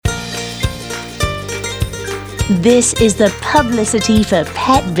This is the Publicity for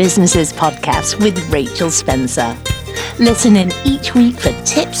Pet Businesses podcast with Rachel Spencer. Listen in each week for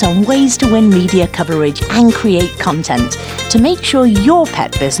tips on ways to win media coverage and create content to make sure your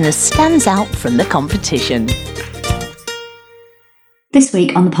pet business stands out from the competition. This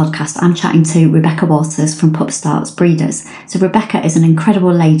week on the podcast, I'm chatting to Rebecca Waters from Pup Starts Breeders. So Rebecca is an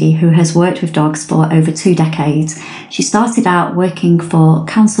incredible lady who has worked with dogs for over 2 decades. She started out working for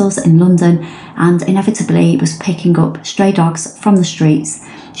councils in London and inevitably was picking up stray dogs from the streets.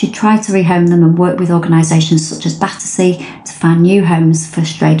 She tried to rehome them and work with organisations such as Battersea to find new homes for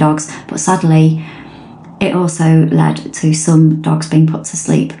stray dogs, but sadly, it also led to some dogs being put to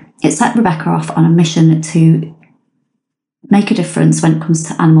sleep. It set Rebecca off on a mission to make a difference when it comes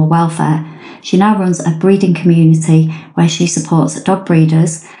to animal welfare. She now runs a breeding community where she supports dog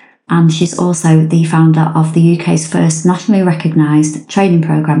breeders, and she's also the founder of the UK's first nationally recognised training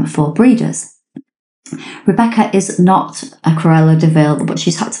programme for breeders. Rebecca is not a Cruella de Vil, but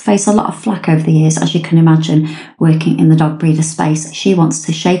she's had to face a lot of flack over the years, as you can imagine, working in the dog breeder space. She wants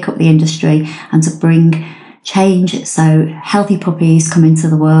to shake up the industry and to bring change so healthy puppies come into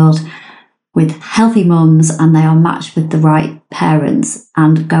the world with healthy mums and they are matched with the right parents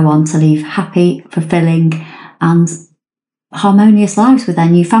and go on to live happy, fulfilling and harmonious lives with their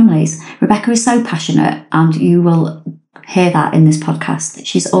new families. Rebecca is so passionate, and you will hear that in this podcast.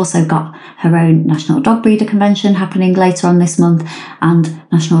 She's also got her own National Dog Breeder Convention happening later on this month and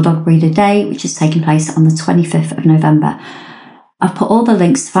National Dog Breeder Day, which is taking place on the 25th of November. I've put all the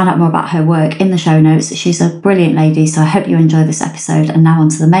links to find out more about her work in the show notes. She's a brilliant lady, so I hope you enjoy this episode. And now on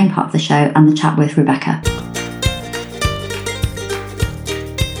to the main part of the show and the chat with Rebecca.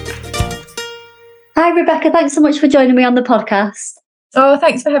 Hi, Rebecca. Thanks so much for joining me on the podcast. Oh,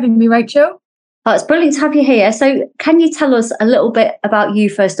 thanks for having me, Rachel. Oh, it's brilliant to have you here. So can you tell us a little bit about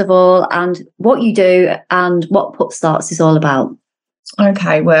you, first of all, and what you do and what Pup Starts is all about?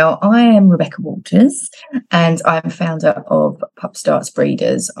 Okay, well, I am Rebecca Waters and I'm founder of Pup Starts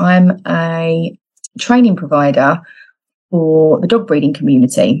Breeders. I'm a training provider for the dog breeding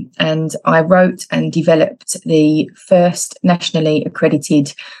community, and I wrote and developed the first nationally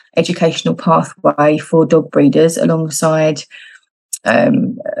accredited educational pathway for dog breeders alongside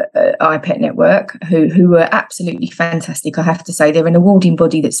iPet Network, who were absolutely fantastic. I have to say, they're an awarding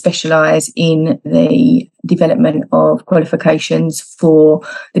body that specialise in the development of qualifications for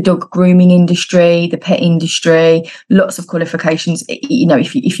the dog grooming industry, the pet industry, lots of qualifications. You know,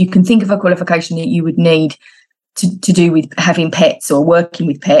 if you can think of a qualification that you would need to do with having pets or working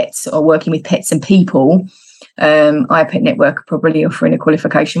with pets or working with pets and people, iPet Network are probably offering a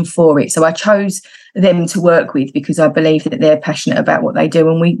qualification for it. So I chose them to work with because I believe that they're passionate about what they do,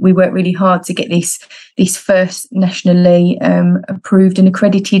 and we work really hard to get this first nationally approved and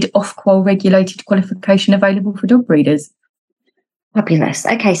accredited Ofqual regulated qualification available for dog breeders. Fabulous.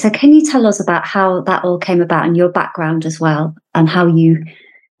 Okay, so can you tell us about how that all came about and your background as well, and how you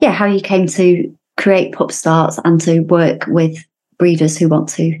came to create Pup Starts and to work with breeders who want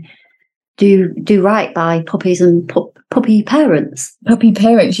to do right by puppies and puppy parents? Puppy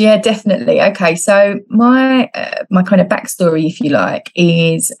parents, yeah, definitely. Okay, so my kind of backstory, if you like,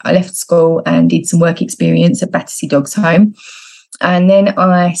 is I left school and did some work experience at Battersea Dogs Home, and then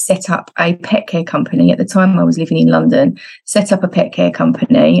I set up a pet care company. At the time I was living in London, set up a pet care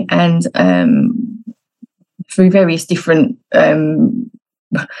company, and through various different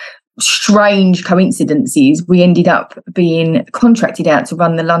strange coincidences, we ended up being contracted out to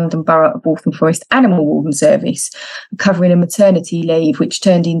run the London Borough of Waltham Forest Animal Warden Service, covering a maternity leave, which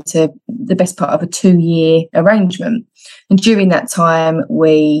turned into the best part of a 2-year arrangement. And during that time,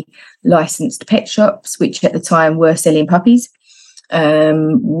 we licensed pet shops, which at the time were selling puppies.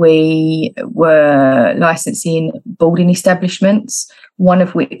 We were licensing boarding establishments, one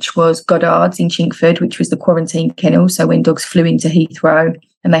of which was Goddard's in Chinkford, which was the quarantine kennel. So when dogs flew into Heathrow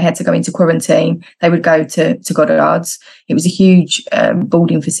and they had to go into quarantine, they would go to Goddard's. It was a huge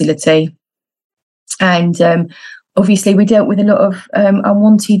boarding facility. And obviously we dealt with a lot of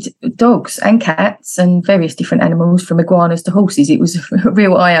unwanted dogs and cats and various different animals, from iguanas to horses. It was a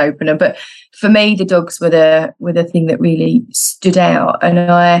real eye-opener. But for me, the dogs were the thing that really stood out. And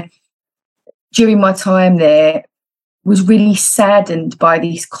I, during my time there, was really saddened by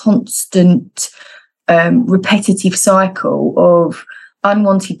this constant repetitive cycle of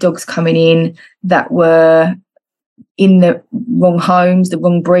unwanted dogs coming in that were in the wrong homes, the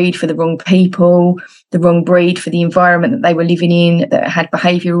wrong breed for the wrong people, the wrong breed for the environment that they were living in, that had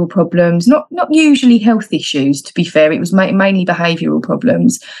behavioural problems, not usually health issues, to be fair. It was mainly behavioural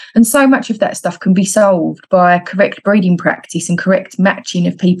problems. And so much of that stuff can be solved by correct breeding practice and correct matching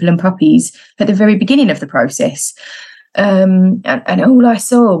of people and puppies at the very beginning of the process. And all I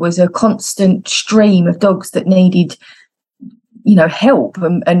saw was a constant stream of dogs that needed help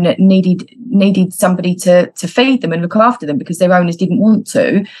and needed somebody to feed them and look after them because their owners didn't want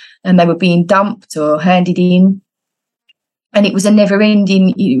to, and they were being dumped or handed in. And it was a never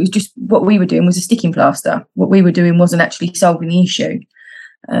ending, it was just what we were doing was a sticking plaster. What we were doing wasn't actually solving the issue.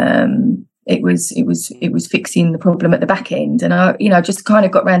 It was fixing the problem at the back end. And I just kind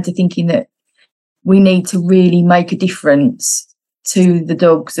of got around to thinking that we need to really make a difference to the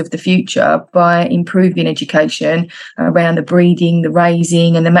dogs of the future by improving education around the breeding, the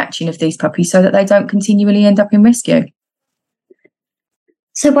raising and the matching of these puppies so that they don't continually end up in rescue.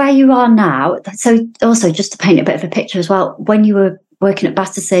 So where you are now, so also just to paint a bit of a picture as well, when you were working at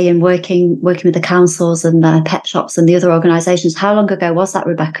Battersea and working with the councils and the pet shops and the other organisations, how long ago was that,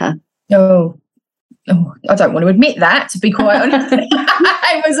 Rebecca? Oh, I don't want to admit that, to be quite honest.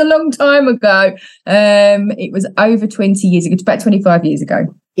 It was a long time ago. It was over 20 years ago, about 25 years ago.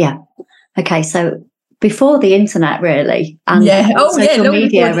 Yeah. Okay, so before the internet, really, and social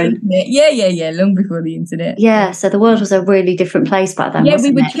media, long before the internet. Yeah, so the world was a really different place back then. Yeah,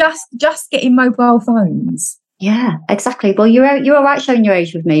 we were just getting mobile phones. Yeah, exactly. Well, you're all right showing your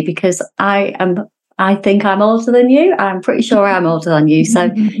age with me because I think I'm older than you. I'm pretty sure I'm older than you,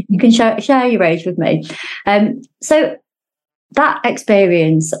 so you can share your age with me. So that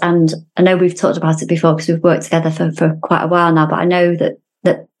experience, and I know we've talked about it before because we've worked together for quite a while now, but I know that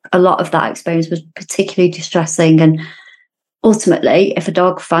a lot of that experience was particularly distressing. And ultimately, if a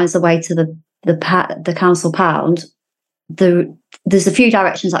dog finds a way to the council pound, there's a few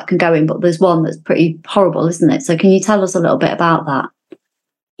directions that can go in, but there's one that's pretty horrible, isn't it? So can you tell us a little bit about that?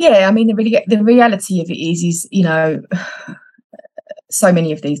 Yeah, I mean, the reality of it is, so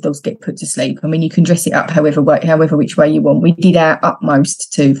many of these dogs get put to sleep. I mean, you can dress it up however which way you want. We did our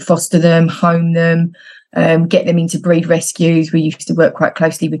utmost to foster them, home them, get them into breed rescues. We used to work quite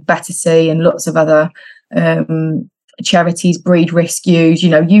closely with Battersea and lots of other charities, breed rescues, you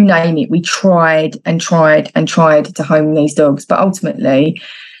name it. We tried to home these dogs, but ultimately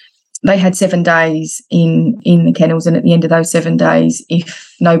they had 7 days in the kennels, and at the end of those 7 days,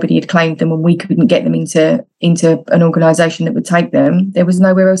 if nobody had claimed them and we couldn't get them into an organisation that would take them, there was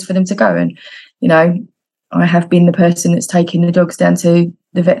nowhere else for them to go. And I have been the person that's taken the dogs down to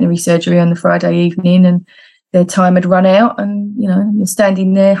the veterinary surgery on the Friday evening, and their time had run out, and you're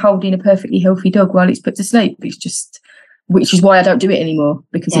standing there holding a perfectly healthy dog while it's put to sleep. It's just, which is why I don't do it anymore,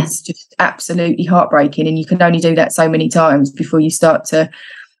 because it's just absolutely heartbreaking, and you can only do that so many times before you start to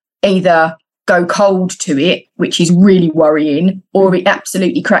either go cold to it, which is really worrying, or it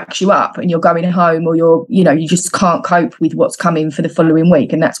absolutely cracks you up and you're going home, or you just can't cope with what's coming for the following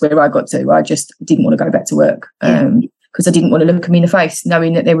week. And that's where I got to. I just didn't want to go back to work because I didn't want to look them in the face,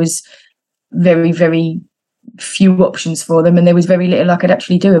 knowing that there was very, very few options for them and there was very little I could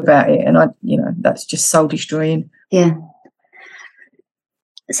actually do about it. And that's just soul destroying. Yeah.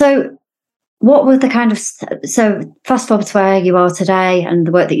 So what were the so fast forward to where you are today and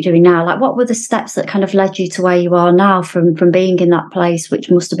the work that you're doing now, like what were the steps that kind of led you to where you are now from being in that place,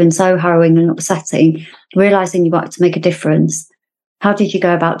 which must have been so harrowing and upsetting, realising you wanted to make a difference? How did you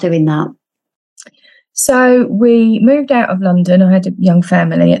go about doing that? So we moved out of London. I had a young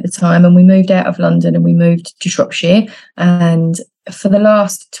family at the time, and we moved out of London and we moved to Shropshire. And for the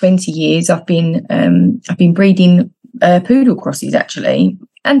last 20 years, I've been breeding poodle crosses actually,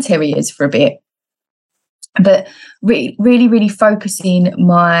 and terriers for a bit, but really focusing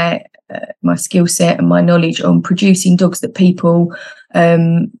my skill set and my knowledge on producing dogs that people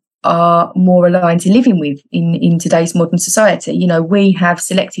are more aligned to living with in today's modern society. We have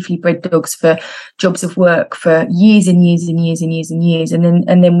selectively bred dogs for jobs of work for years and years and years and years and years, and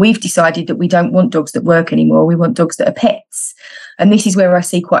then we've decided that we don't want dogs that work anymore. We want dogs that are pets. And this is where I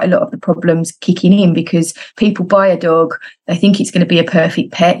see quite a lot of the problems kicking in, because people buy a dog, they think it's going to be a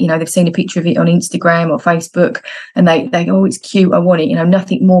perfect pet. They've seen a picture of it on Instagram or Facebook, and they go, oh, it's cute, I want it.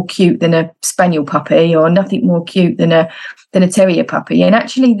 Nothing more cute than a spaniel puppy, or nothing more cute than a terrier puppy. And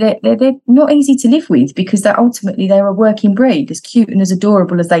actually, they're not easy to live with, because they're a working breed. As cute and as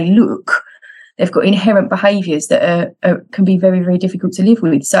adorable as they look, they've got inherent behaviours that can be very, very difficult to live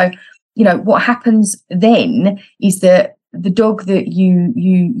with. So, what happens then is that the dog that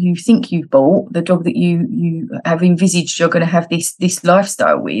you think you've bought, the dog that you have envisaged you're going to have this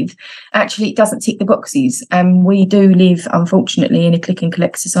lifestyle with, actually it doesn't tick the boxes. And we do live, unfortunately, in a click and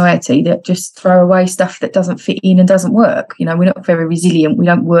collect society that just throw away stuff that doesn't fit in and doesn't work. You know, we're not very resilient. We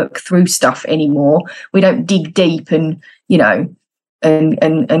don't work through stuff anymore. We don't dig deep and, you know,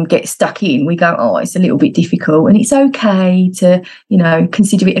 and get stuck in. We go, oh, it's a little bit difficult, and it's okay to, you know,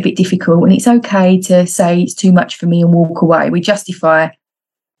 consider it a bit difficult, and it's okay to say it's too much for me and walk away. We justify,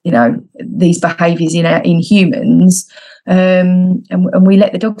 you know, these behaviours in humans, and we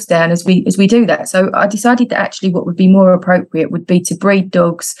let the dogs down as we do that. So I decided that actually what would be more appropriate would be to breed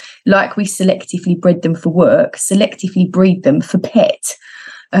dogs like we selectively bred them for work, selectively breed them for pet.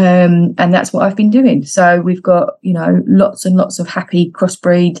 And that's what I've been doing. So we've got, you know, lots and lots of happy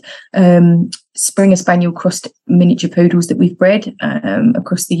crossbreed Springer Spaniel crossed miniature poodles that we've bred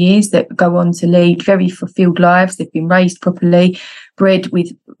across the years that go on to lead very fulfilled lives. They've been raised properly, bred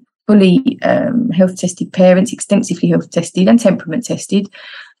with fully health tested parents, extensively health tested and temperament tested,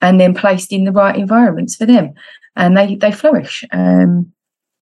 and then placed in the right environments for them, and they flourish.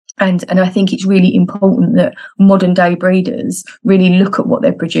 And I think it's really important that modern day breeders really look at what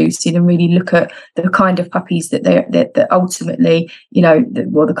they're producing and really look at the kind of puppies that ultimately, you know,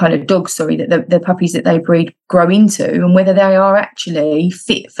 the kind of dogs, that the puppies that they breed grow into, and whether they are actually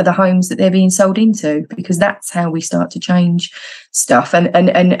fit for the homes that they're being sold into, because that's how we start to change stuff. And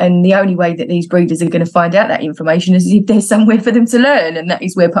the only way that these breeders are going to find out that information is if there's somewhere for them to learn, and that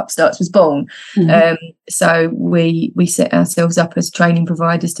is where Pup Starts was born. Mm-hmm. So we set ourselves up as training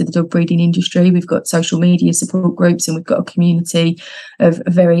providers to the dog breeding industry. We've got social media support groups, and we've got a community of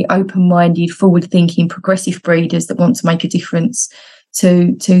very open-minded, forward-thinking, progressive breeders that want to make a difference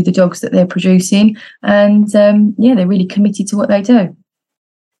to the dogs that they're producing. And they're really committed to what they do.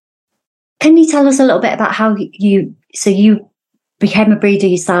 Can you tell us a little bit about how you became a breeder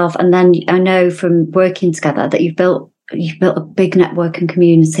yourself, and then I know from working together that you've built a big network and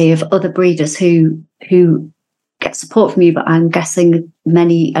community of other breeders who get support from you, but I'm guessing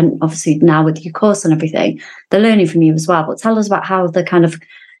many, and obviously now with your course and everything, they're learning from you as well. But tell us about how the kind of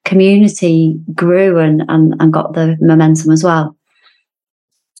community grew and got the momentum as well.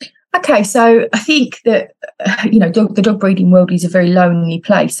 Okay, so I think that, you know, the dog breeding world is a very lonely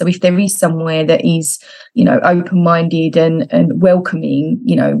place. So if there is somewhere that is, you know, open-minded and welcoming,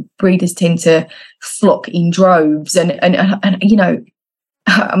 you know, breeders tend to flock in droves. And you know,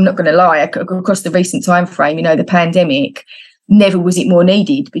 I'm not going to lie, across the recent time frame, you know, the pandemic, never was it more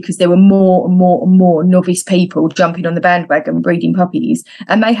needed, because there were more and more and more novice people jumping on the bandwagon breeding puppies,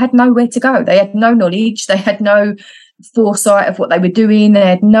 and they had nowhere to go. They had no knowledge. They had no foresight of what they were doing. They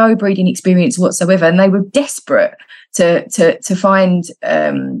had no breeding experience whatsoever, and they were desperate to find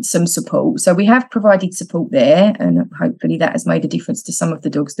some support. So we have provided support there, and hopefully that has made a difference to some of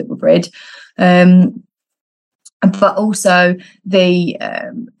the dogs that were bred. But also it's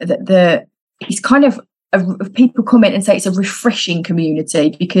kind of people comment and say it's a refreshing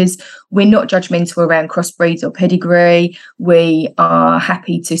community, because we're not judgmental around crossbreeds or pedigree. We are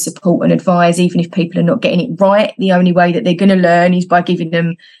happy to support and advise, even if people are not getting it right. The only way that they're going to learn is by giving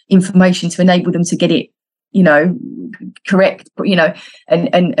them information to enable them to get it, you know, correct, you know,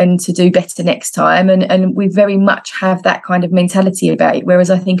 and to do better next time. And we very much have that kind of mentality about it. Whereas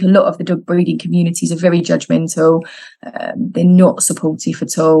I think a lot of the dog breeding communities are very judgmental. They're not supportive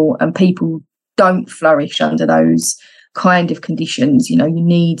at all, and people don't flourish under those kind of conditions. You know, you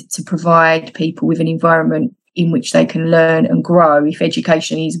need to provide people with an environment in which they can learn and grow. If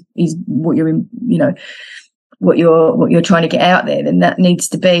education is what you're in, you know, what you're trying to get out there, then that needs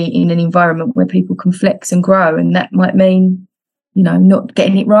to be in an environment where people can flex and grow. And that might mean, you know, not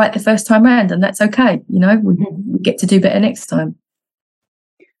getting it right the first time round, and that's okay. You know, we get to do better next time.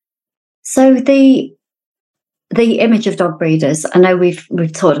 So the image of dog breeders, I know we've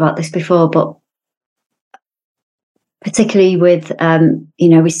talked about this before, but particularly with, you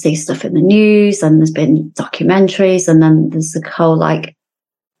know, we see stuff in the news, and there's been documentaries, and then there's the whole, like,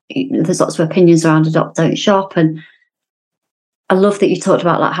 there's lots of opinions around adopt, don't shop. And I love that you talked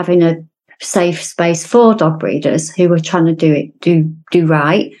about, like, having a safe space for dog breeders who are trying to do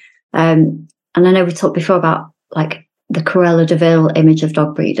right. And I know we talked before about, like, the Cruella de Vil image of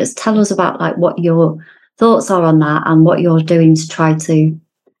dog breeders. Tell us about, like, what your thoughts are on that, and what you're doing to try to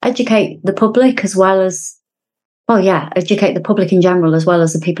educate the public, as well as, educate the public in general, as well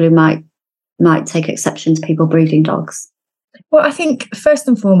as the people who might take exception to people breeding dogs. Well, I think first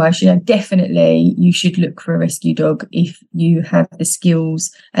and foremost, you know, definitely you should look for a rescue dog if you have the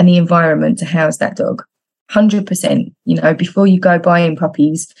skills and the environment to house that dog. 100%. Before you go buying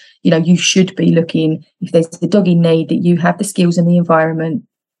puppies, you should be looking, if there's a dog in need that you have the skills and the environment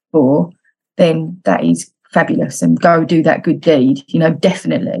for, then that is fabulous, and go do that good deed.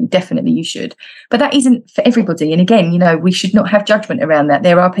 Definitely you should. But that isn't for everybody. And again, we should not have judgment around that.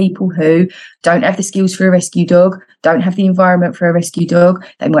 There are people who don't have the skills for a rescue dog, don't have the environment for a rescue dog.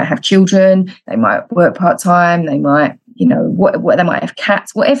 They might have children, they might work part-time, they might what they might have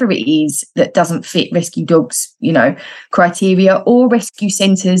cats, whatever it is that doesn't fit rescue dogs criteria, or rescue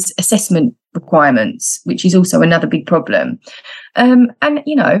centres assessment requirements, which is also another big problem. And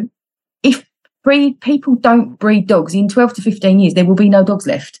if people don't breed dogs in 12 to 15 years, there will be no dogs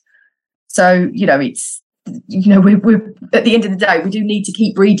left. So it's we're at the end of the day, we do need to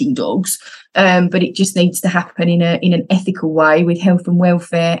keep breeding dogs, but it just needs to happen in an ethical way, with health and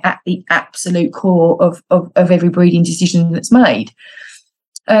welfare at the absolute core of every breeding decision that's made.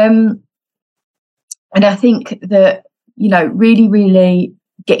 And I think that really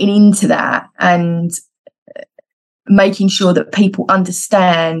getting into that and making sure that people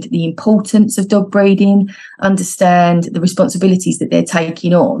understand the importance of dog breeding, understand the responsibilities that they're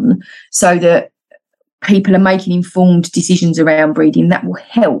taking on, so that people are making informed decisions around breeding, that will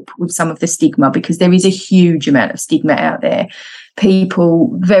help with some of the stigma, because there is a huge amount of stigma out there.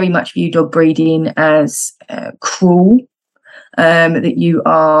 People very much view dog breeding as cruel, that you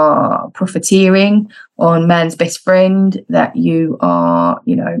are profiteering on man's best friend, that you are,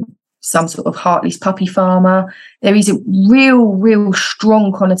 some sort of heartless puppy farmer. There is a real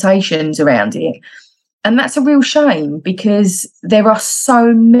strong connotations around it. And that's a real shame, because there are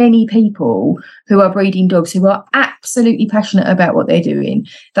so many people who are breeding dogs who are absolutely passionate about what they're doing.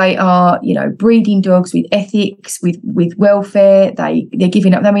 They are, breeding dogs with ethics, with welfare. They're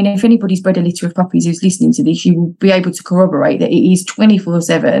giving up. I mean, if anybody's bred a litter of puppies who's listening to this, you will be able to corroborate that it is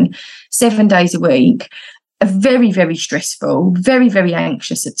 24/7, 7 days a week. Very, very stressful, very, very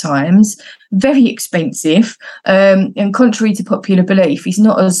anxious at times, very expensive, and contrary to popular belief, it's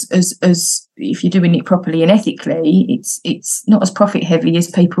not as if you're doing it properly and ethically, it's not as profit heavy as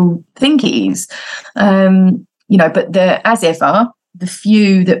people think it is. But as ever, the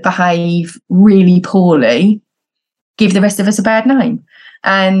few that behave really poorly give the rest of us a bad name.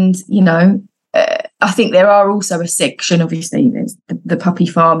 And I think there are also a section, obviously, there's the puppy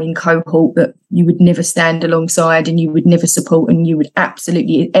farming cohort that you would never stand alongside and you would never support, and you would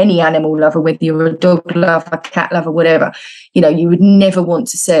absolutely, any animal lover, whether you're a dog lover, cat lover, whatever, you would never want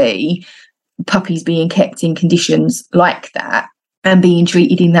to see puppies being kept in conditions like that and being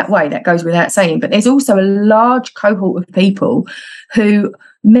treated in that way. That goes without saying. But there's also a large cohort of people who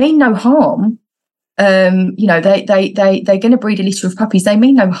mean no harm. They're going to breed a litter of puppies. They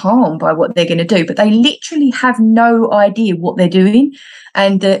mean no harm by what they're going to do, but they literally have no idea what they're doing.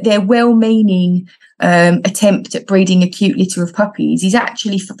 And their well-meaning attempt at breeding a cute litter of puppies is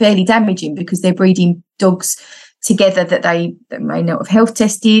actually fairly damaging, because they're breeding dogs together that they may not have health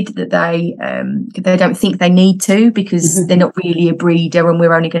tested, that they don't think they need to, because they're not really a breeder and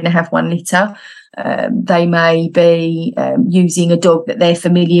we're only going to have one litter. They may be using a dog that they're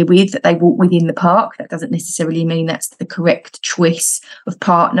familiar with, that they walk with in the park. That doesn't necessarily mean that's the correct choice of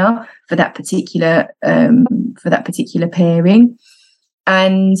partner for that particular pairing.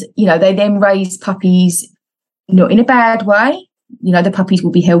 And they then raise puppies not in a bad way. The puppies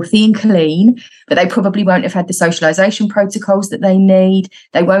will be healthy and clean, but they probably won't have had the socialisation protocols that they need.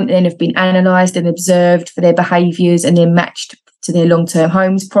 They won't then have been analysed and observed for their behaviours and then matched to their long-term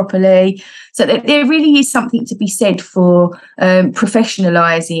homes properly. So there really is something to be said for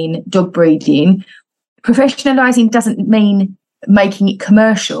professionalising dog breeding. Professionalising doesn't mean making it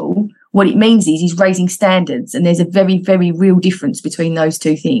commercial. What it means is raising standards, and there's a very, very real difference between those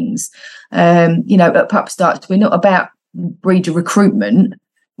two things. At Pup Starts, we're not about breeder recruitment,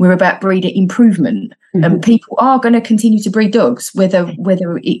 we're about breeder improvement. And people are going to continue to breed dogs, whether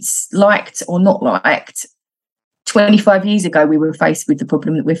it's liked or not liked. 25 years ago, we were faced with the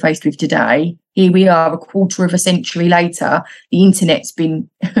problem that we're faced with today. Here we are, a quarter of a century later. The internet's been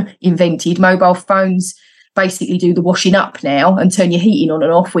invented. Mobile phones basically do the washing up now and turn your heating on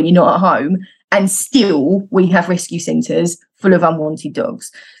and off when you're not at home. And still, we have rescue centres full of unwanted dogs.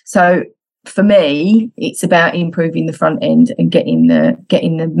 So for me, it's about improving the front end and getting the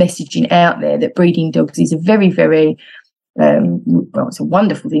messaging out there that breeding dogs is a very, very it's a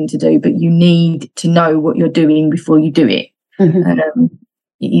wonderful thing to do, but you need to know what you're doing before you do it. It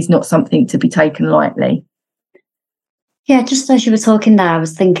is not something to be taken lightly. Yeah, just as you were talking there, I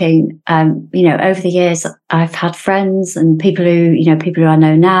was thinking, over the years, I've had friends and people who I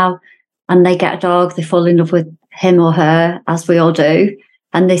know now, and they get a dog, they fall in love with him or her, as we all do,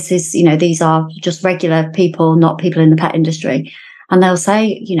 and this is, these are just regular people, not people in the pet industry. And they'll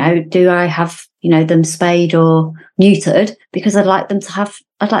say, do I have, them spayed or neutered because I'd like them to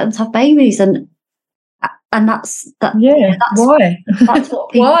have babies, and that's that. Yeah, that's why? That's what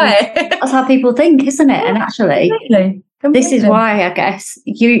people, why? That's how people think, isn't it? And actually, completely. This is why, I guess,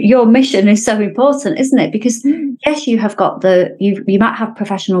 your mission is so important, isn't it? Because yes, you have got you might have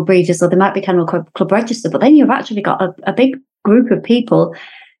professional breeders, or they might be Kennel Club registered, but then you've actually got a big group of people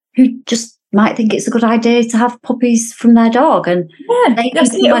who just might think it's a good idea to have puppies from their dog, and they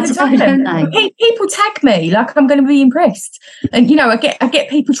that's it all the time. Don't they? People tag me like I'm going to be impressed, and I get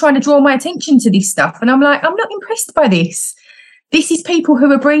people trying to draw my attention to this stuff, and I'm like, I'm not impressed by this. This is people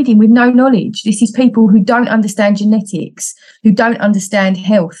who are breeding with no knowledge. This is people who don't understand genetics, who don't understand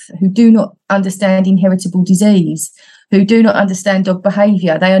health, who do not understand inheritable disease, who do not understand dog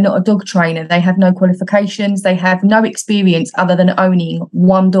behaviour. They are not a dog trainer. They have no qualifications. They have no experience other than owning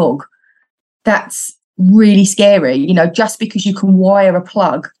one dog. That's really scary. Just because you can wire a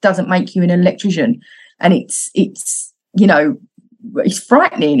plug doesn't make you an electrician. And it's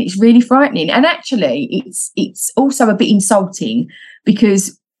frightening. It's really frightening. And actually it's also a bit insulting,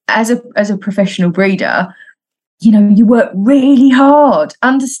 because as a professional breeder, you work really hard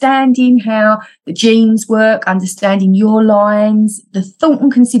understanding how the genes work, understanding your lines, the thought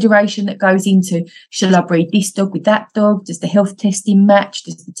and consideration that goes into, shall I breed this dog with that dog? Does the health testing match?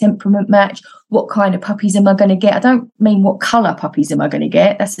 Does the temperament match? What kind of puppies am I going to get? I don't mean what colour puppies am I going to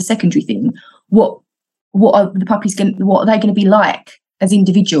get. That's the secondary thing. What are the puppies what are they going to be like as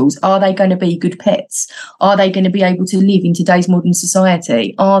individuals? Are they going to be good pets? Are they going to be able to live in today's modern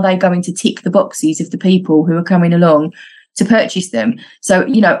society? Are they going to tick the boxes of the people who are coming along to purchase them? So,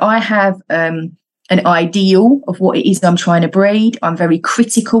 I have an ideal of what it is I'm trying to breed. I'm very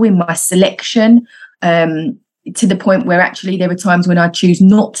critical in my selection, to the point where actually there are times when I choose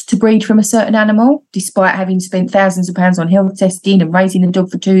not to breed from a certain animal, despite having spent thousands of pounds on health testing and raising the dog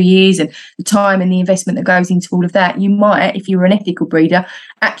for 2 years, and the time and the investment that goes into all of that. You might, if you're an ethical breeder,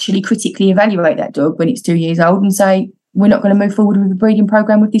 actually critically evaluate that dog when it's 2 years old and say, we're not going to move forward with a breeding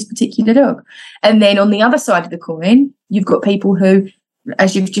program with this particular dog. And then on the other side of the coin, you've got people who,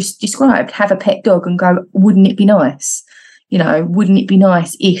 as you've just described, have a pet dog and go, wouldn't it be nice? Wouldn't it be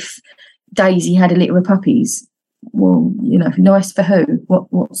nice if Daisy had a litter of puppies? Well, nice for who?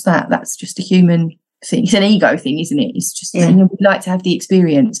 What's that? That's just a human thing. It's an ego thing, isn't it? It's just we'd like to have the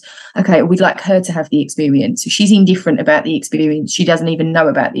experience. Okay, we'd like her to have the experience. So she's indifferent about the experience. She doesn't even know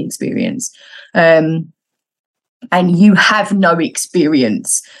about the experience. And you have no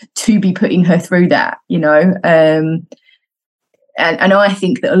experience to be putting her through that, And I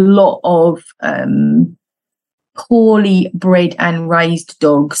think that a lot of poorly bred and raised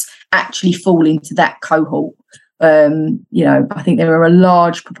dogs actually fall into that cohort. I think there are a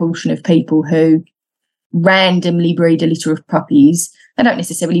large proportion of people who randomly breed a litter of puppies. They don't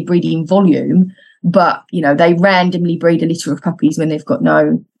necessarily breed in volume, but they randomly breed a litter of puppies when they've got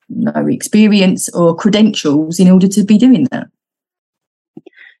no experience or credentials in order to be doing that.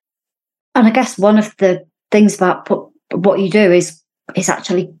 And I guess one of the things about what you do is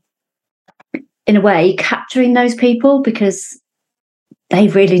actually, in a way, capturing those people, because they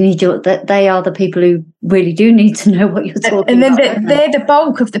really need you. That they are the people who really do need to know what you're talking about. And then they're the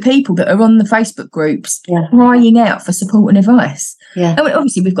bulk of the people that are on the Facebook groups crying out for support and advice. Yeah. And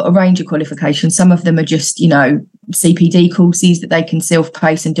obviously we've got a range of qualifications. Some of them are just, CPD courses that they can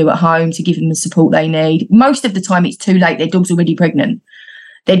self-pace and do at home to give them the support they need. Most of the time it's too late. Their dog's already pregnant.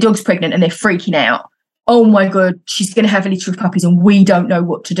 Their dog's pregnant and they're freaking out. Oh my God, she's going to have a litter of puppies and we don't know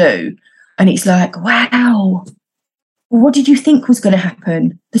what to do. And it's like, wow, what did you think was going to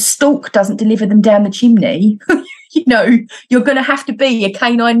happen? The stalk doesn't deliver them down the chimney. You're going to have to be a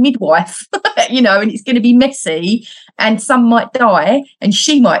canine midwife, and it's going to be messy, and some might die and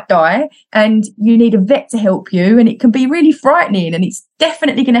she might die, and you need a vet to help you, and it can be really frightening, and it's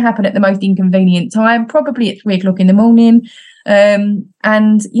definitely going to happen at the most inconvenient time, probably at 3 o'clock in the morning.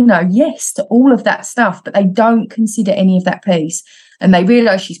 Yes to all of that stuff, but they don't consider any of that piece. And they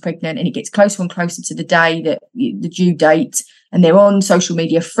realise she's pregnant, and it gets closer and closer to the day that the due date, and they're on social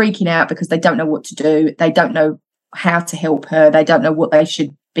media freaking out because they don't know what to do. They don't know how to help her. They don't know what they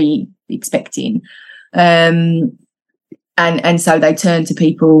should be expecting. And so they turn to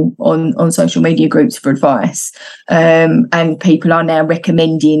people on social media groups for advice. And people are now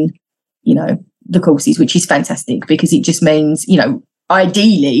recommending, the courses, which is fantastic, because it just means,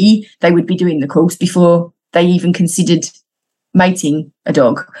 ideally they would be doing the course before they even considered mating a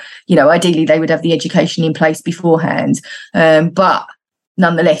dog. Ideally they would have the education in place beforehand, but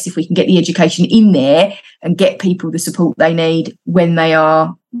nonetheless, if we can get the education in there and get people the support they need when they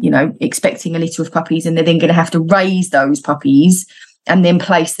are, expecting a litter of puppies, and they're then going to have to raise those puppies and then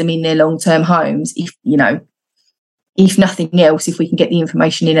place them in their long-term homes. If nothing else, if we can get the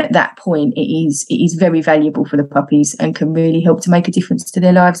information in at that point, it is very valuable for the puppies and can really help to make a difference to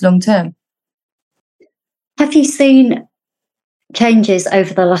their lives long term. Have you seen changes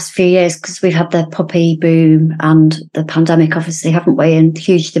over the last few years? Because we've had the puppy boom and the pandemic, obviously, haven't we? And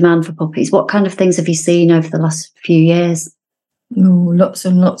huge demand for puppies. What kind of things have you seen over the last few years? Oh, lots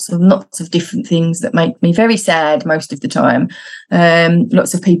of different things that make me very sad most of the time.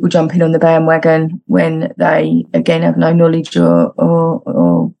 Lots of people jumping on the bandwagon when they, again, have no knowledge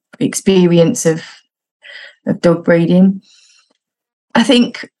or experience of dog breeding. I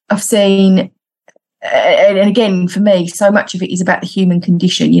think I've seen, and again, for me, so much of it is about the human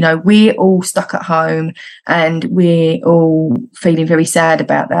condition. We're all stuck at home and we're all feeling very sad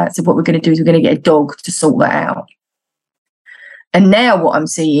about that. So what we're going to do is we're going to get a dog to sort that out. And now what I'm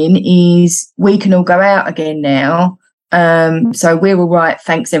seeing is we can all go out again now. So we're all right,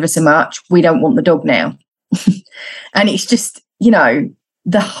 thanks ever so much. We don't want the dog now. And it's just,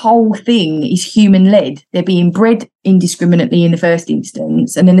 the whole thing is human-led. They're being bred indiscriminately in the first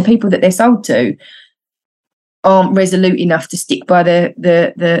instance. And then the people that they're sold to aren't resolute enough to stick by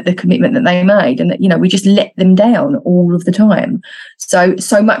the commitment that they made. And that, we just let them down all of the time.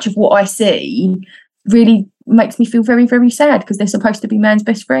 So much of what I see really makes me feel very, very sad, because they're supposed to be man's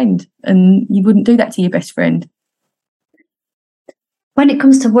best friend, and you wouldn't do that to your best friend. When it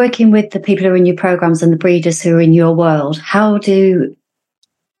comes to working with the people who are in your programs and the breeders who are in your world, I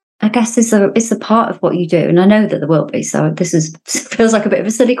guess is a part of what you do, and I know that there will be, so feels like a bit of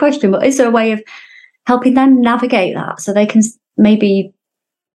a silly question, but is there a way of helping them navigate that so they can maybe,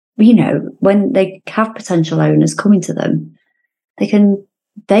 when they have potential owners coming to them,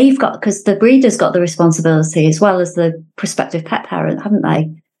 because the breeder's got the responsibility as well as the prospective pet parent, haven't they?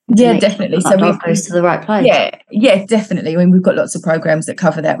 Yeah, definitely. So we goes to the right place. Yeah, definitely. I mean, we've got lots of programs that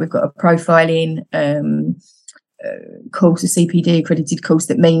cover that. We've got a profiling course, a CPD accredited course,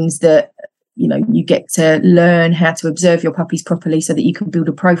 that means that you get to learn how to observe your puppies properly so that you can build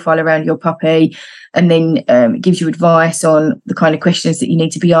a profile around your puppy, and then it gives you advice on the kind of questions that you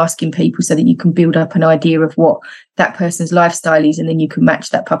need to be asking people so that you can build up an idea of what that person's lifestyle is, and then you can match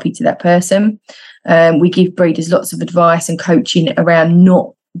that puppy to that person. We give breeders lots of advice and coaching around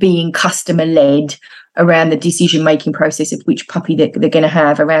not being customer led around the decision making process of which puppy they're going to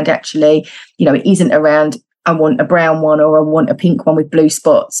have, around actually, it isn't around I want a brown one or I want a pink one with blue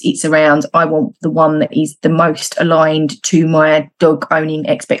spots. It's around I want the one that is the most aligned to my dog owning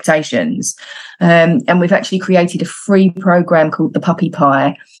expectations. And we've actually created a free program called the Puppy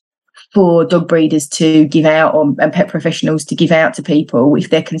Pie for dog breeders to give out, and pet professionals to give out to people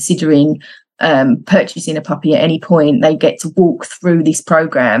if they're considering purchasing a puppy at any point. They get to walk through this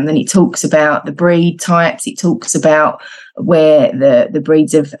program, and it talks about the breed types, it talks about where the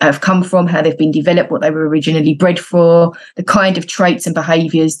breeds have come from, how they've been developed, what they were originally bred for, the kind of traits and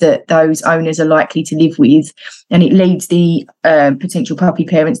behaviours that those owners are likely to live with. And it leads the potential puppy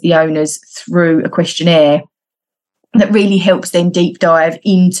parents, the owners, through a questionnaire that really helps them deep dive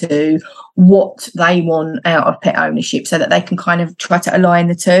into what they want out of pet ownership, so that they can kind of try to align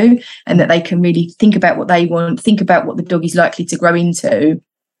the two, and that they can really think about what they want, think about what the dog is likely to grow into,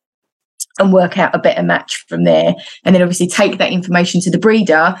 and work out a better match from there. And then obviously take that information to the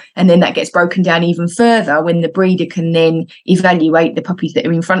breeder, and then that gets broken down even further when the breeder can then evaluate the puppies that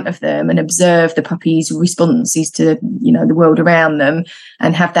are in front of them and observe the puppies' responses to the world around them,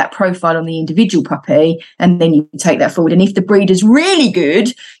 and have that profile on the individual puppy. And then you take that forward, and if the breeder's really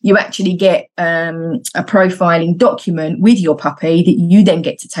good, you actually get a profiling document with your puppy that you then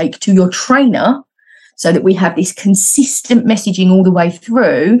get to take to your trainer, so that we have this consistent messaging all the way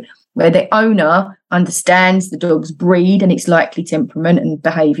through, where the owner understands the dog's breed and its likely temperament and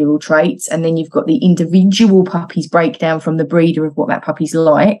behavioural traits. And then you've got the individual puppy's breakdown from the breeder of what that puppy's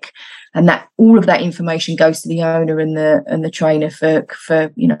like. And that all of that information goes to the owner and the trainer for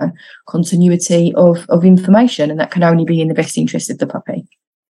continuity of information. And that can only be in the best interest of the puppy.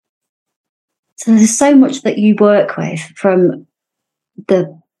 So there's so much that you work with, from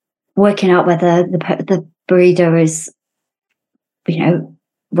the working out whether the breeder is,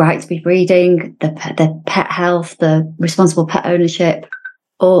 right to be breeding, the pet health, the responsible pet ownership,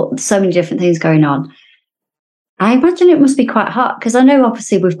 or so many different things going on. I imagine it must be quite hard, because I know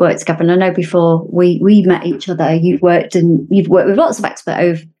obviously we've worked together, and I know before we met each other, you've worked with lots of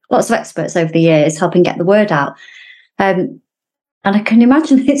experts over the years, helping get the word out. And I can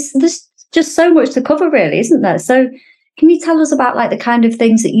imagine there's just so much to cover, really, isn't there? So Can you tell us about like the kind of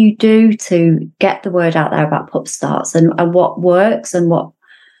things that you do to get the word out there about Pup Starts and what works and what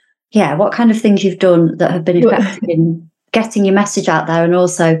kind of things you've done that have been effective in getting your message out there, and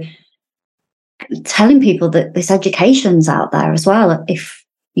also telling people that this education's out there as well, if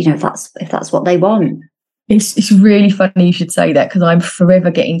that's what they want. It's really funny you should say that, because I'm forever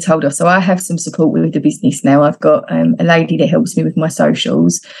getting told off. So I have some support with the business now. I've got a lady that helps me with my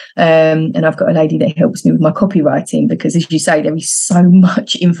socials, and I've got a lady that helps me with my copywriting, because as you say, there is so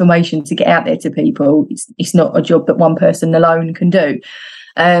much information to get out there to people. It's not a job that one person alone can do.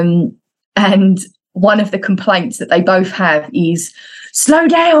 And one of the complaints that they both have is, slow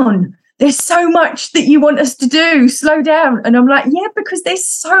down. There's so much that you want us to do. Slow down. And I'm like, yeah, because there's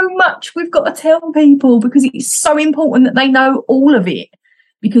so much we've got to tell people, because it's so important that they know all of it,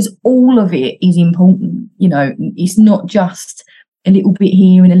 because all of it is important. You know, it's not just a little bit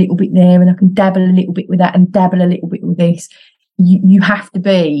here and a little bit there, and I can dabble a little bit with that and dabble a little bit with this. You have to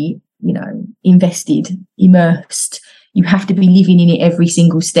be, invested, immersed. You have to be living in it every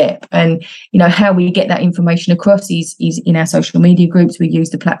single step. And, how we get that information across is in our social media groups. We use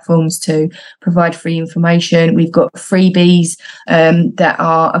the platforms to provide free information. We've got freebies that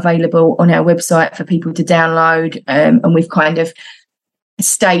are available on our website for people to download. And we've kind of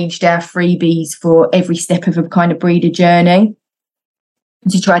staged our freebies for every step of a kind of breeder journey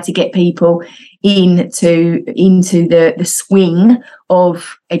to try to get people into the swing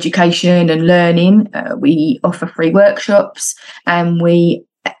of education and learning. We offer free workshops, and we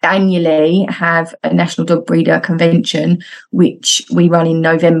annually have a National Dog Breeder Convention, which we run in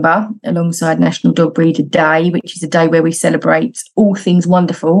November alongside National Dog Breeder Day, which is a day where we celebrate all things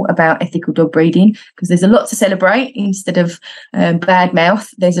wonderful about ethical dog breeding, because there's a lot to celebrate. Instead of bad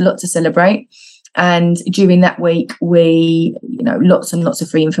mouth, there's a lot to celebrate. And during that week, we, lots and lots of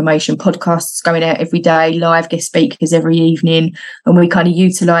free information, podcasts going out every day, live guest speakers every evening. And we kind of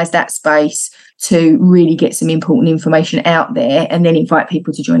utilise that space to really get some important information out there, and then invite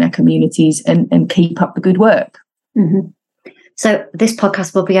people to join our communities and keep up the good work. Mm-hmm. So this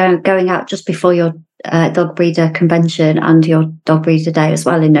podcast will be going out just before your Dog Breeder Convention and your Dog Breeder Day as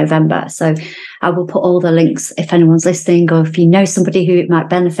well in November. So I will put all the links, if anyone's listening, or if you know somebody who it might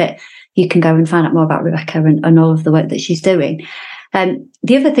benefit, you can go and find out more about Rebecca and all of the work that she's doing.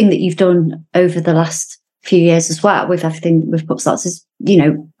 The other thing that you've done over the last few years as well with everything with Pup Starts is,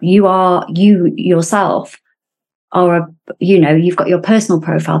 you yourself are you've got your personal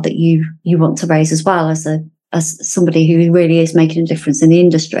profile that you want to raise as well as somebody who really is making a difference in the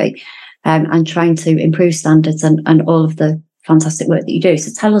industry, and trying to improve standards and all of the fantastic work that you do. So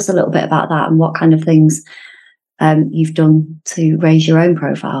tell us a little bit about that and what kind of things you've done to raise your own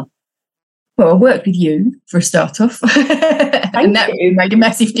profile. Well, I worked with you for a start off, and that made a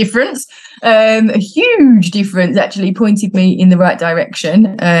massive difference. A huge difference, actually, pointed me in the right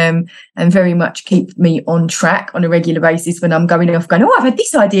direction, and very much keep me on track on a regular basis when I'm going off going, I've had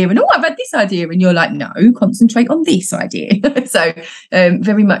this idea, and I've had this idea. And you're like, no, concentrate on this idea. So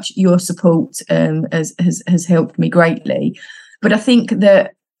very much your support has helped me greatly. But I think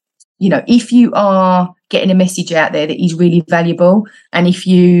that, if you are getting a message out there that is really valuable, and if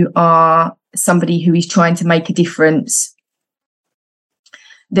you are somebody who is trying to make a difference,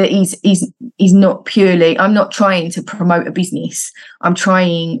 that is not purely, I'm not trying to promote a business, I'm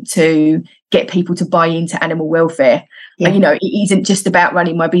trying to get people to buy into animal welfare. Yeah. And, it isn't just about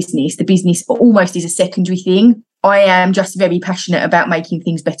running my business. The business almost is a secondary thing. I am just very passionate about making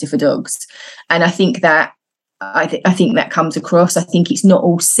things better for dogs. And I think that I think that comes across. I think it's not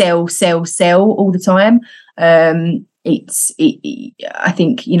all sell all the time. I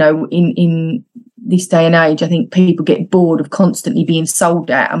think, in this day and age, I think people get bored of constantly being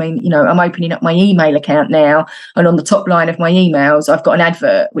sold at. I mean, I'm opening up my email account now, and on the top line of my emails, I've got an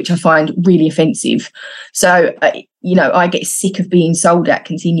advert, which I find really offensive. So, I get sick of being sold at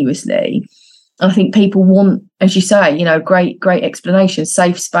continuously. I think people want, as you say, great explanations,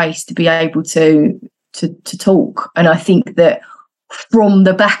 safe space to be able to talk. And I think that from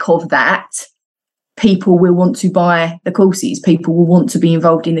the back of that, people will want to buy the courses, people will want to be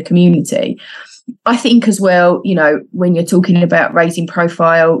involved in the community. I think as well, when you're talking about raising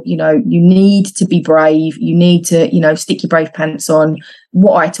profile, you need to be brave, you need to, stick your brave pants on.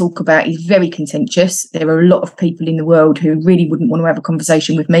 What I talk about is very contentious. There are a lot of people in the world who really wouldn't want to have a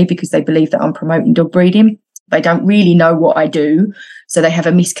conversation with me because they believe that I'm promoting dog breeding. They don't really know what I do, so they have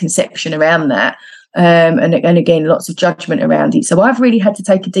a misconception around that. And again, lots of judgment around it. So I've really had to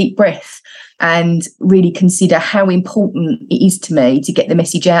take a deep breath and really consider how important it is to me to get the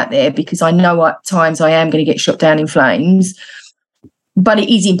message out there, because I know at times I am going to get shot down in flames. but it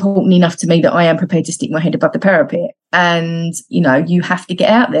is important enough to me that I am prepared to stick my head above the parapet. And, you know, you have to get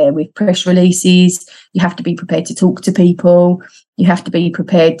out there with press releases. You have to be prepared to talk to people. You have to be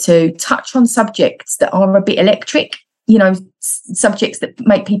prepared to touch on subjects that are a bit electric, you know, subjects that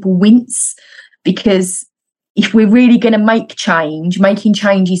make people wince. Because if we're really going to make change, making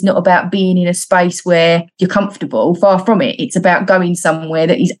change is not about being in a space where you're comfortable. Far from it. It's about going somewhere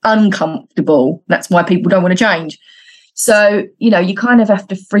that is uncomfortable. That's why people don't want to change. So, you know, you kind of have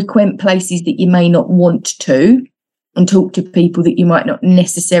to frequent places that you may not want to and talk to people that you might not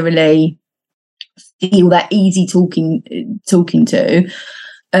necessarily feel that easy talking to.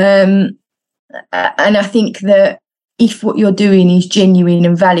 And I think that if what you're doing is genuine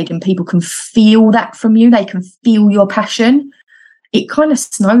and valid and people can feel that from you, they can feel your passion, it kind of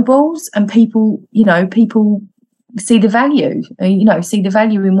snowballs, and people see the value, see the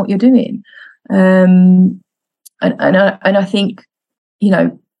value in what you're doing. And I think, you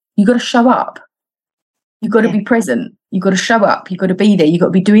know, you've got to show up. You've got to be present. You've got to show up. You've got to be there. You've got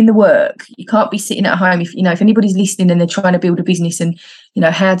to be doing the if you can't be sitting at home. If anybody's listening and they're trying to build a business and, you know,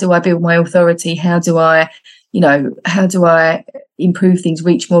 how do I build my authority? How do I improve things,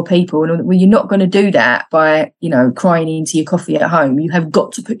 reach more people? And well, you're not going to do that by, you know, crying into your coffee at home. You have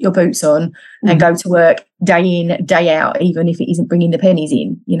got to put your boots on and go to work day in, day out, even if it isn't bringing the pennies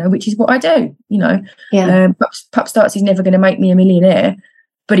in, you know, which is what I do, you know. Yeah. Pup Starts is never going to make me a millionaire,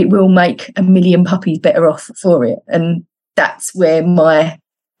 but it will make a million puppies better off for it. And that's my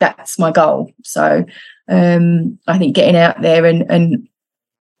goal. So I think getting out there and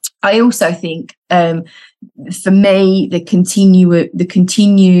I also think for me the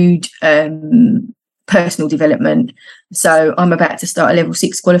continued personal development. So I'm about to start a level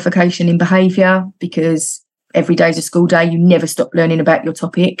 6 qualification in behaviour, because every day is a school day. You never stop learning about your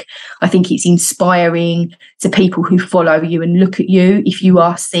topic. I think it's inspiring to people who follow you and look at you if you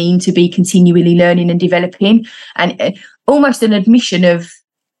are seen to be continually learning and developing, and almost an admission of,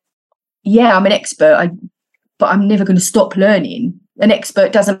 yeah, I'm an expert, but I'm never going to stop learning. An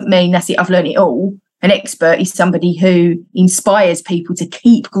expert doesn't mean that's it, I've learned it all. An expert is somebody who inspires people to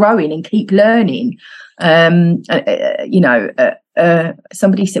keep growing and keep learning. Somebody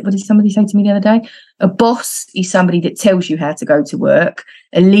said, what did somebody say to me the other day? A boss is somebody that tells you how to go to work.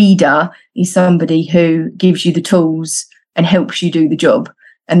 A leader is somebody who gives you the tools and helps you do the job.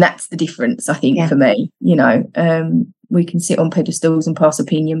 And that's the difference, I think, for me. You know, we can sit on pedestals and pass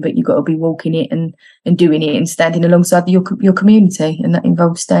opinion, but you've got to be walking it and doing it and standing alongside your community. And that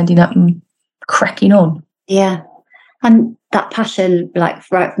involves standing up and cracking on. Yeah. And that passion, like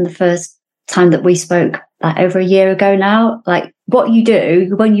right from the first time that we spoke, like over a year ago now, like what you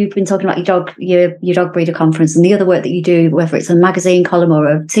do when you've been talking about your dog breeder conference and the other work that you do, whether it's a magazine column or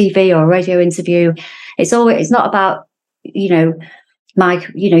a TV or a radio interview, it's not about, you know,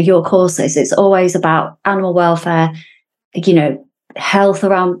 your courses. It's always about animal welfare, you know, health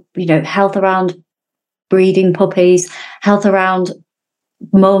around breeding puppies, health around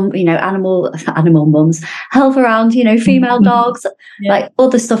animal mums, health around, you know, female dogs. Like all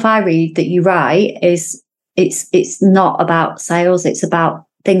the stuff I read that you write it's not about sales. It's about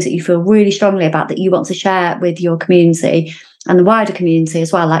things that you feel really strongly about that you want to share with your community and the wider community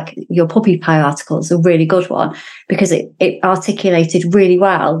as well. Like your puppy pie article is a really good one, because it articulated really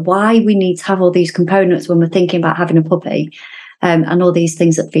well why we need to have all these components when we're thinking about having a puppy, and all these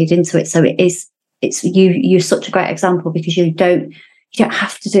things that feed into it. So you're such a great example, because you don't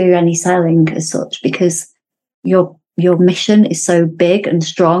have to do any selling as such, because your mission is so big and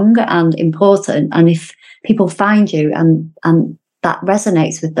strong and important. And if people find you and that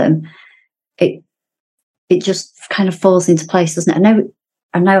resonates with them, it just kind of falls into place, doesn't it?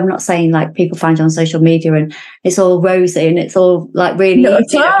 I know I'm not saying like people find you on social media and it's all rosy and it's all like really no,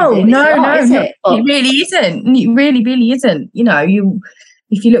 easy. It really isn't. It really, really isn't. You know,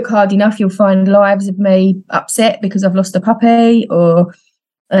 if you look hard enough, you'll find lives of me upset because I've lost a puppy, or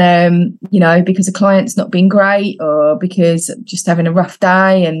because a client's not been great, or because I'm just having a rough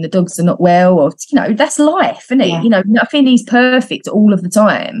day and the dogs are not well, or, you know, that's life, isn't it? Yeah. You know, nothing is perfect all of the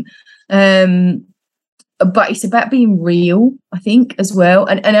time. But it's about being real, I think, as well.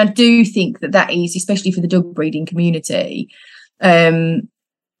 And I do think that is, especially for the dog breeding community, having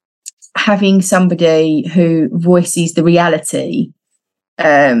somebody who voices the reality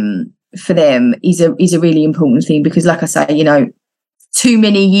for them is a really important thing. Because like I say, you know, too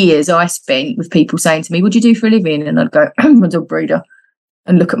many years I spent with people saying to me, what do you do for a living? And I'd go, I'm a dog breeder,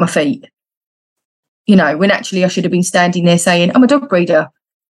 and look at my feet. You know, when actually I should have been standing there saying, I'm a dog breeder.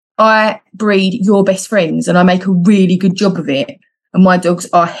 I breed your best friends and I make a really good job of it. And my dogs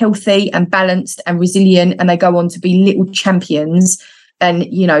are healthy and balanced and resilient, and they go on to be little champions and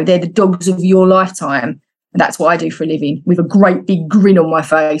they're the dogs of your lifetime. And that's what I do for a living, with a great big grin on my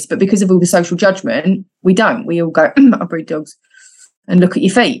face. But because of all the social judgment, we don't. We all go, I breed dogs, and look at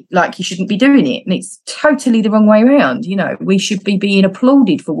your feet, like you shouldn't be doing it. And it's totally the wrong way around. We should be being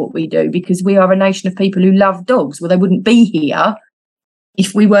applauded for what we do, because we are a nation of people who love dogs. Well, they wouldn't be here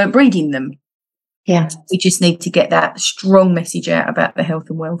if we weren't breeding them. Yeah. We just need to get that strong message out about the health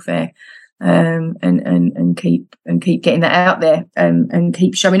and welfare, and keep getting that out there, and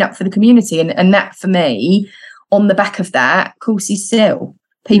keep showing up for the community. And that, for me, on the back of that, courses sell.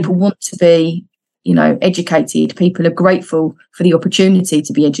 People want to be, educated. People are grateful for the opportunity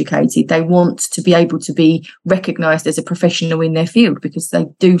to be educated. They want to be able to be recognised as a professional in their field, because they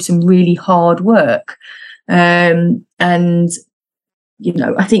do some really hard work. And I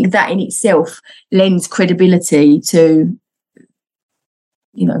think that in itself lends credibility to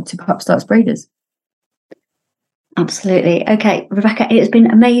Pup Starts Breeders. Absolutely. Okay, Rebecca, it has been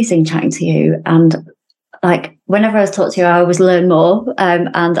amazing chatting to you. And whenever I talk to you, I always learn more. And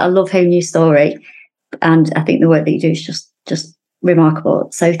I love hearing your story. And I think the work that you do is just remarkable.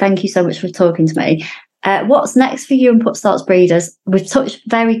 So thank you so much for talking to me. What's next for you and Pup Starts Breeders? We've touched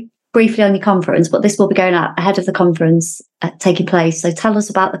very briefly on your conference, but this will be going out ahead of the conference taking place. So tell us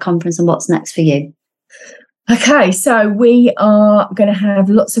about the conference and what's next for you. Okay, so we are going to have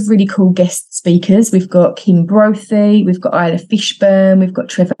lots of really cool guest speakers. We've got Kim Brophy, we've got Isla Fishburne, we've got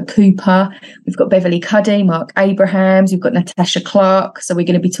Trevor Cooper, we've got Beverly Cuddy, Mark Abrahams, we've got Natasha Clark. So we're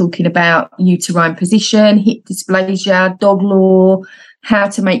going to be talking about uterine position, hip dysplasia, dog law, how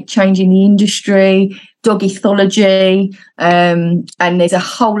to make change in the industry, dog ethology, and there's a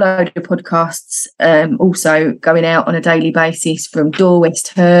whole load of podcasts also going out on a daily basis, from Dor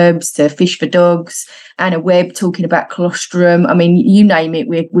West Herbs to Fish for Dogs, Anna Webb talking about colostrum. I mean, you name it,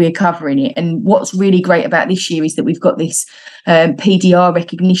 we're covering it. And what's really great about this year is that we've got this PDR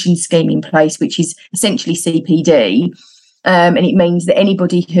recognition scheme in place, which is essentially CPD, and it means that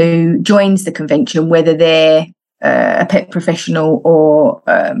anybody who joins the convention, whether they're a pet professional or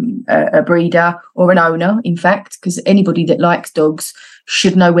a breeder or an owner, in fact, because anybody that likes dogs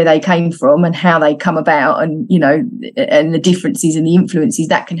should know where they came from and how they come about, and and the differences and the influences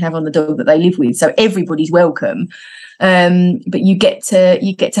that can have on the dog that they live with. So everybody's welcome. But you get to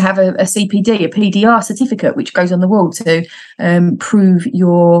have a CPD, a PDR certificate, which goes on the wall to prove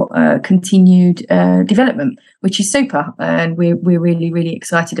your continued development, which is super. And we're really, really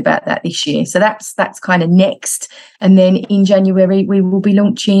excited about that this year. So that's kind of next. And then in January, we will be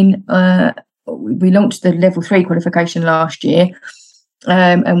launching, we launched the level 3 qualification last year.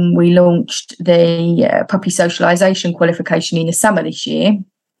 And we launched the puppy socialisation qualification in the summer this year.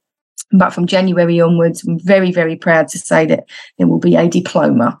 But from January onwards, I'm very, very proud to say that there will be a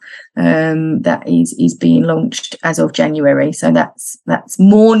diploma that is being launched as of January. So that's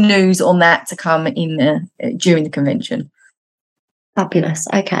more news on that to come in during the convention. Fabulous.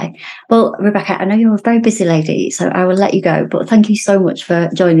 Okay. Well, Rebecca, I know you're a very busy lady, so I will let you go. But thank you so much for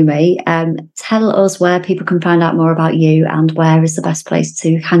joining me. Tell us where people can find out more about you, and where is the best place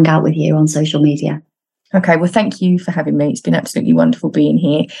to hang out with you on social media. Okay, well, thank you for having me. It's been absolutely wonderful being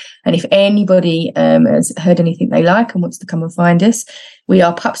here. And if anybody has heard anything they like and wants to come and find us, we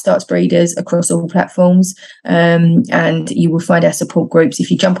are Pup Starts Breeders across all platforms. And you will find our support groups.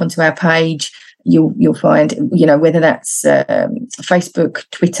 If you jump onto our page, you'll find, whether that's Facebook,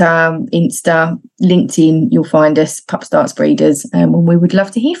 Twitter, Insta, LinkedIn, you'll find us, Pup Starts Breeders. And we would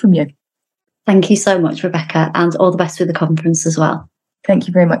love to hear from you. Thank you so much, Rebecca, and all the best with the conference as well. Thank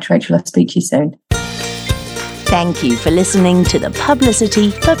you very much, Rachel. I'll speak to you soon. Thank you for listening to the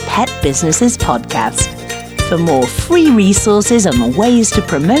Publicity for Pet Businesses podcast. For more free resources on the ways to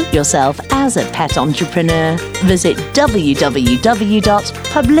promote yourself as a pet entrepreneur, visit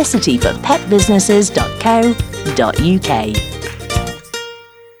www.publicityforpetbusinesses.co.uk.